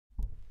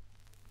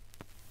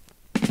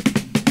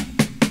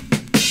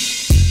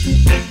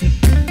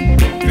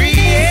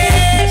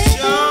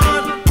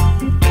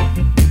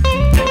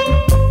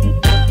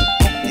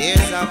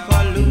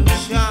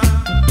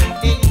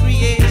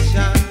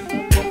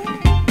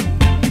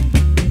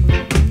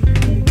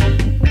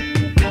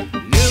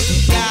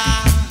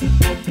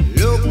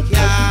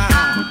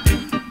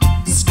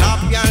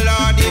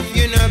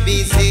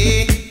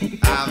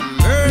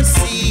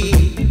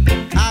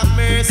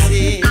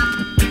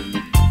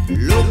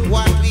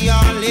what we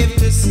all live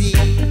to see.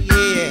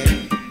 Yeah,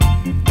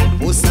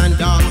 us and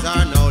dogs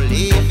are now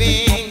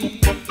living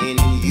in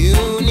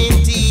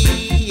unity.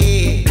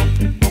 Yeah,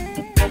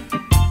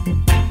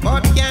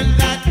 but can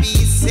that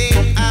be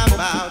said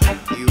about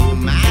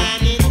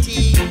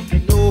humanity?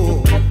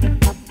 No,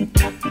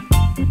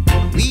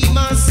 we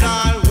must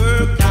all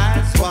work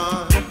as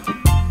one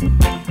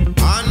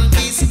on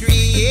this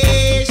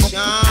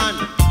creation,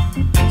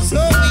 so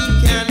we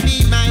can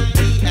be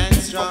mighty and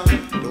strong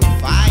to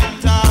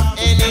fight off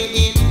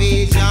any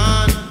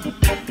invasion.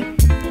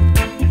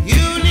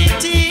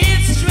 Unity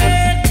is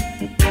strength,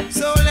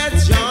 so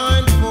let's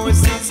join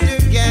forces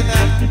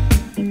together.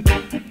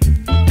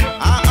 A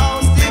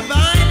house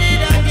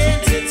divided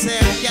against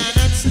itself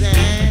cannot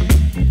stand.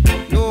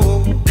 No,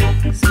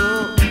 so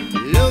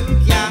look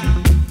ya,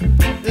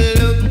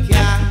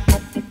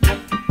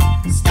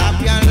 stop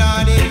your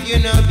Lord if you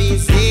no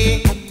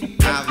busy.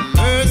 Have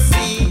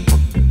mercy,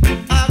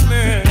 have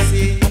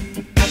mercy.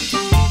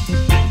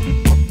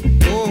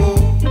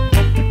 Oh,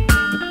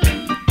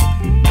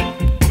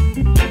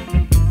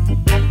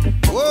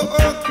 oh,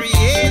 oh,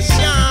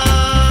 creation,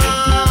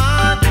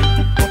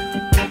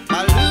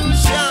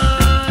 pollution.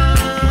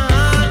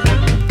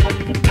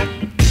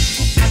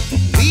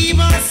 We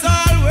must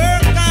all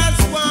work as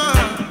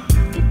one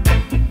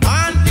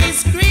on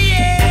this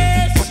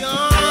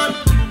creation.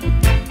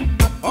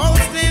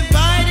 House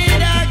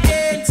divided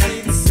against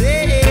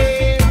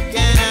itself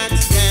cannot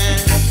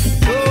stand.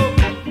 So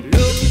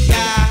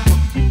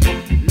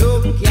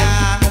look ya,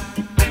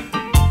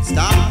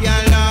 stop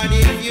your Lord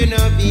if you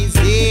no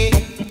busy.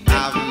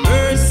 Have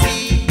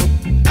mercy,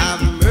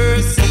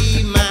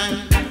 man.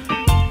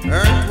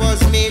 Earth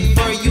was made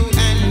for you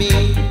and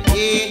me.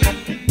 Yeah,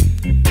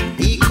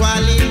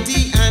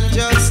 equality and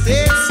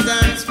justice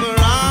stands for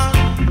all.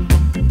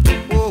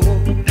 Oh.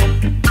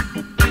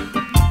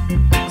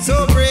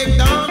 So break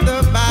down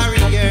the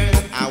barriers,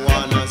 I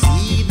wanna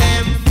see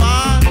them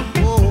fall.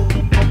 Oh.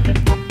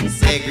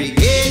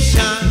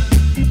 Segregation,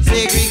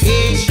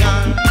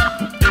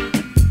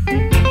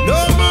 no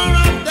more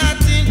of that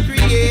in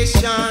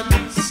creation.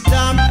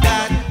 Stop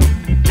that,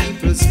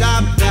 people,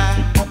 stop that.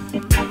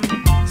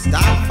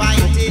 Stop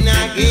fighting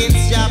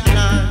against your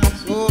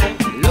plans. Oh,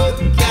 look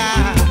ya,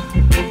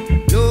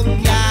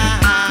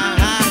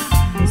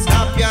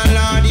 stop your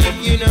Lord if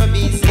you no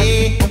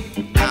busy.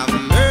 Have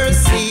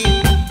mercy,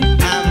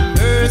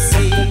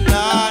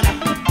 Lord.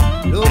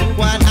 Look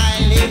what I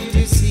live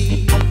to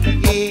see.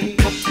 Yeah,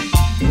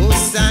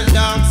 us and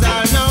dogs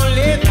are now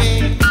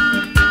living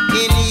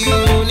in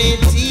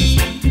unity.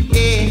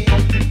 Yeah,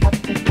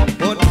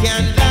 but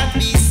can that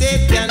be said?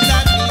 Can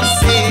that be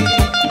said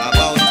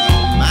about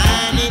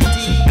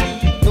humanity?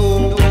 No,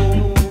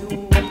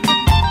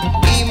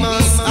 we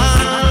must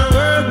all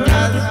work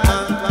as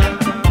one.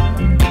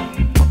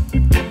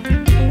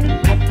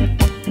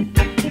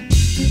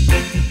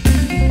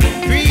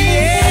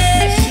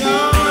 Creation,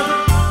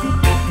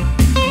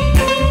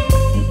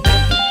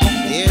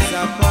 there's a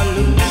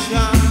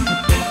pollution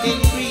in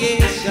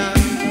creation.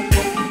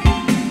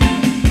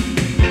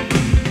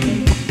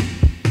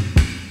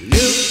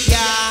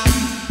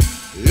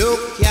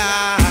 Look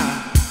ya,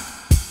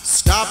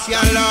 stop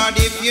your Lord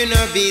if you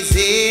no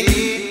busy.